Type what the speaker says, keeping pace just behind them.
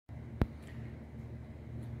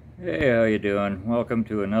Hey, how you doing? Welcome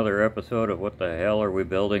to another episode of What the Hell Are We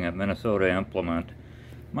Building at Minnesota Implement.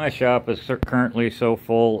 My shop is currently so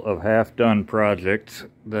full of half-done projects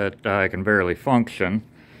that I can barely function,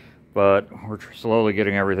 but we're slowly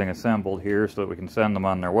getting everything assembled here so that we can send them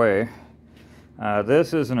on their way.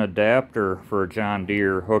 This is an adapter for a John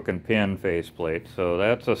Deere hook and pin faceplate. So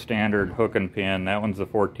that's a standard hook and pin. That one's the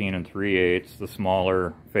 14 3/8, the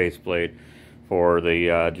smaller faceplate for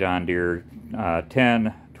the John Deere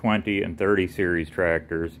 10, 20, and 30 series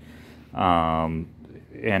tractors. And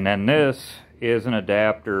then this is an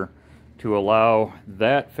adapter to allow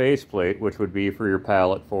that faceplate, which would be for your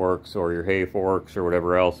pallet forks or your hay forks or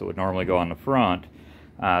whatever else that would normally go on the front.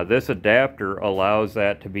 This adapter allows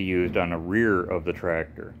that to be used on the rear of the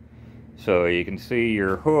tractor. So you can see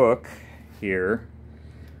your hook here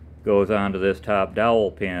goes onto this top dowel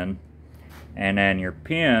pin, and then your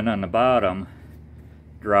pin on the bottom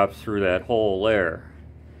drops through that hole there.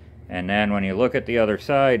 And then when you look at the other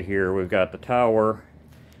side here, we've got the tower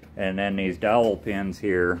and then these dowel pins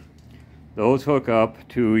here. Those hook up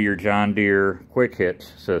to your John Deere quick-hitch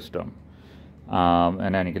system.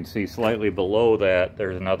 And then you can see slightly below that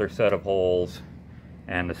there's another set of holes,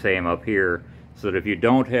 and the same up here, so that if you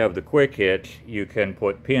don't have the quick hitch, you can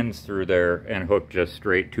put pins through there and hook just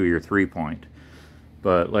straight to your 3-point.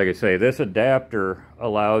 But like I say, this adapter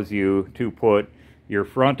allows you to put your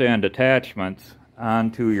front end attachments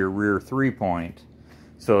onto your rear 3-point,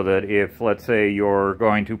 so that if, let's say, you're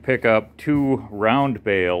going to pick up 2 round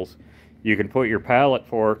bales, you can put your pallet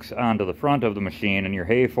forks onto the front of the machine and your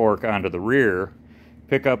hay fork onto the rear,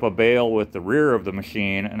 pick up a bale with the rear of the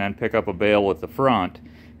machine, and then pick up a bale with the front,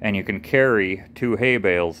 and you can carry 2 hay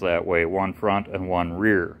bales that way, one front and one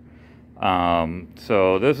rear.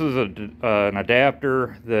 So this is an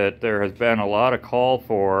adapter that there has been a lot of call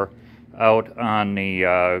for out on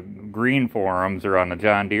the green forums or on the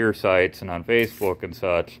John Deere sites and on Facebook and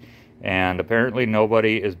such, and apparently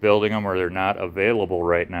nobody is building them, or they're not available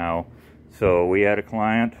right now. So we had a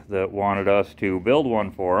client that wanted us to build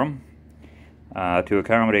one for him to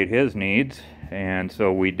accommodate his needs, and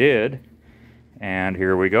so we did, and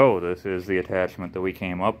here we go. This is the attachment that we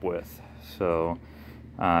came up with. So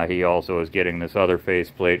he also is getting this other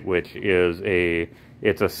faceplate, which is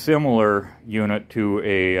it's a similar unit to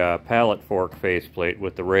a pallet fork faceplate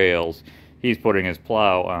with the rails. He's putting his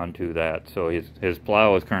plow onto that, so his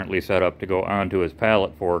plow is currently set up to go onto his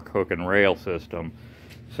pallet fork hook and rail system.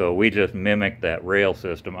 So we just mimicked that rail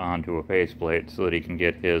system onto a faceplate so that he can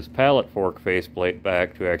get his pallet fork faceplate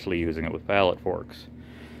back to actually using it with pallet forks.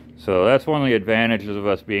 So that's one of the advantages of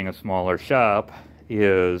us being a smaller shop,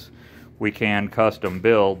 is we can custom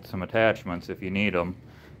build some attachments if you need them.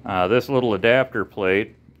 This little adapter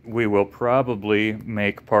plate we will probably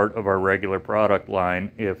make part of our regular product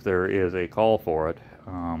line if there is a call for it.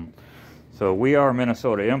 So we are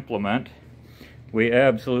Minnesota Implement. We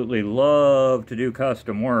absolutely love to do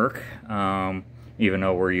custom work, even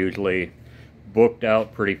though we're usually booked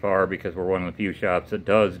out pretty far because we're one of the few shops that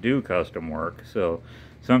does do custom work. So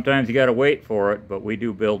sometimes you got to wait for it, but we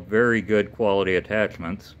do build very good quality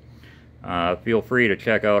attachments. Feel free to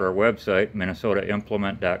check out our website,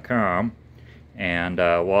 minnesotaimplement.com, and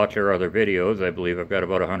watch our other videos. I believe I've got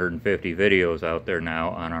about 150 videos out there now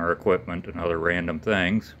on our equipment and other random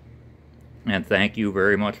things. And thank you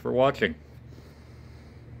very much for watching.